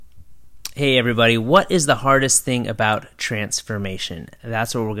Hey everybody, what is the hardest thing about transformation?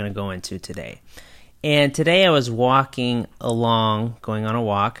 That's what we're going to go into today. And today I was walking along, going on a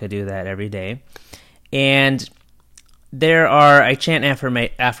walk. I do that every day. And I chant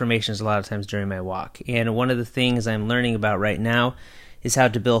affirmations a lot of times during my walk. And one of the things I'm learning about right now is how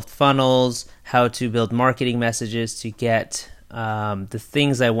to build funnels, how to build marketing messages to get the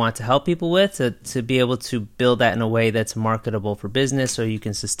things I want to help people with, to be able to build that in a way that's marketable for business so you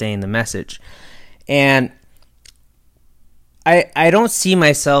can sustain the message. And I don't see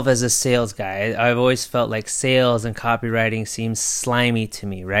myself as a sales guy. I've always felt like sales and copywriting seems slimy to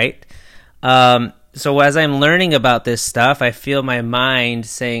me, right? So as I'm learning about this stuff, I feel my mind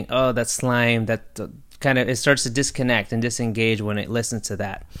saying, oh, that's slime. That it starts to disconnect and disengage when it listens to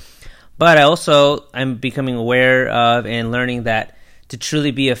that. But I'm becoming aware of and learning that to truly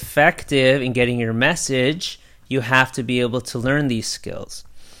be effective in getting your message, you have to be able to learn these skills.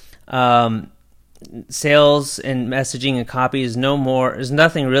 Sales and messaging and copy is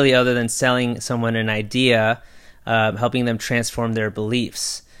nothing really other than selling someone an idea, helping them transform their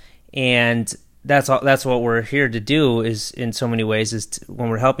beliefs. And that's what we're here to do, is in so many ways, when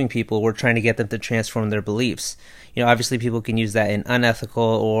we're helping people, we're trying to get them to transform their beliefs. Obviously people can use that in unethical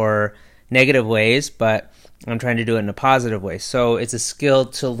or negative ways, but I'm trying to do it in a positive way. So it's a skill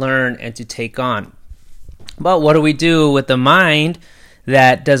to learn and to take on. But what do we do with the mind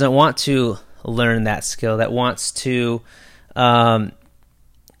that doesn't want to learn that skill, that wants to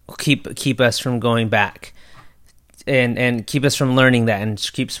keep us from going back and keep us from learning that and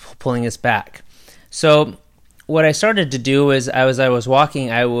keeps pulling us back? So what I started to do is, as I was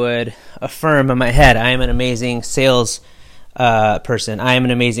walking, I would affirm in my head, I am an amazing sales person. I am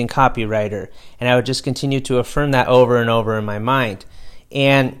an amazing copywriter. And I would just continue to affirm that over and over in my mind.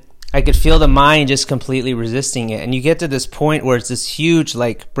 And I could feel the mind just completely resisting it. And you get to this point where it's this huge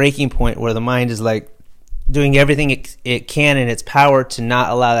breaking point where the mind is doing everything it can in its power to not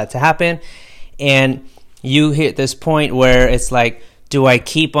allow that to happen. And you hit this point where it's do I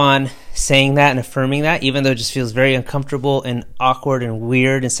keep on saying that and affirming that, even though it just feels very uncomfortable and awkward and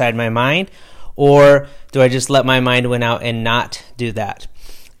weird inside my mind? Or do I just let my mind win out and not do that?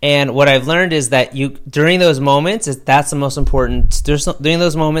 And what I've learned is that during those moments, that's the most important. During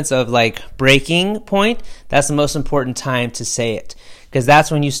those moments of breaking point, that's the most important time to say it. Because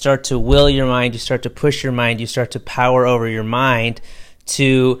that's when you start to will your mind, you start to push your mind, you start to power over your mind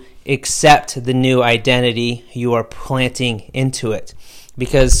to accept the new identity you are planting into it.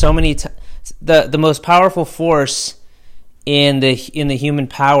 Because so many the most powerful force in the human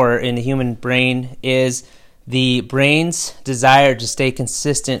power, in the human brain, is the brain's desire to stay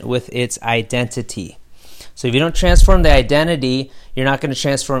consistent with its identity. So if you don't transform the identity, you're not going to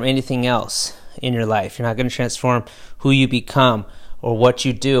transform anything else in your life. You're not going to transform who you become or what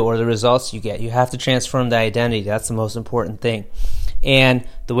you do or the results you get. You have to transform the identity. That's the most important thing. And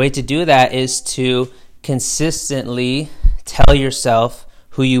the way to do that is to consistently tell yourself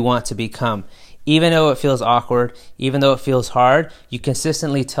who you want to become. Even though it feels awkward, even though it feels hard, you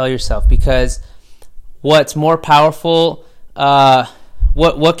consistently tell yourself, because what's more powerful,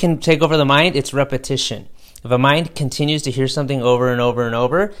 what can take over the mind? It's repetition. If a mind continues to hear something over and over and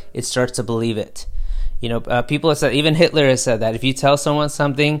over, it starts to believe it. People have said, even Hitler has said that if you tell someone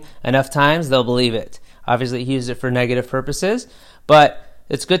something enough times, they'll believe it. Obviously, he used it for negative purposes, but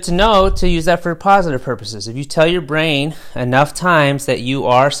it's good to know to use that for positive purposes. If you tell your brain enough times that you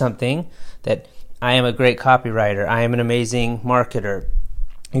are something, that I am a great copywriter, I am an amazing marketer,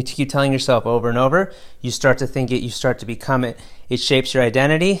 you keep telling yourself over and over, you start to think it, you start to become it. It shapes your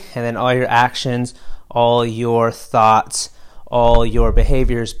identity, and then all your actions, all your thoughts, all your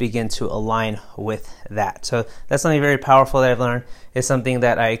behaviors begin to align with that. So that's something very powerful that I've learned. It's something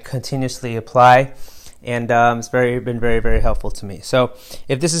that I continuously apply, and it's been very, very helpful to me. So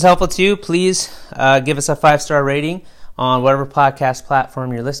if this is helpful to you, please give us a 5-star rating on whatever podcast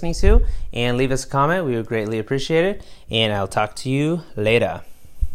platform you're listening to, and leave us a comment. We would greatly appreciate it, and I'll talk to you later.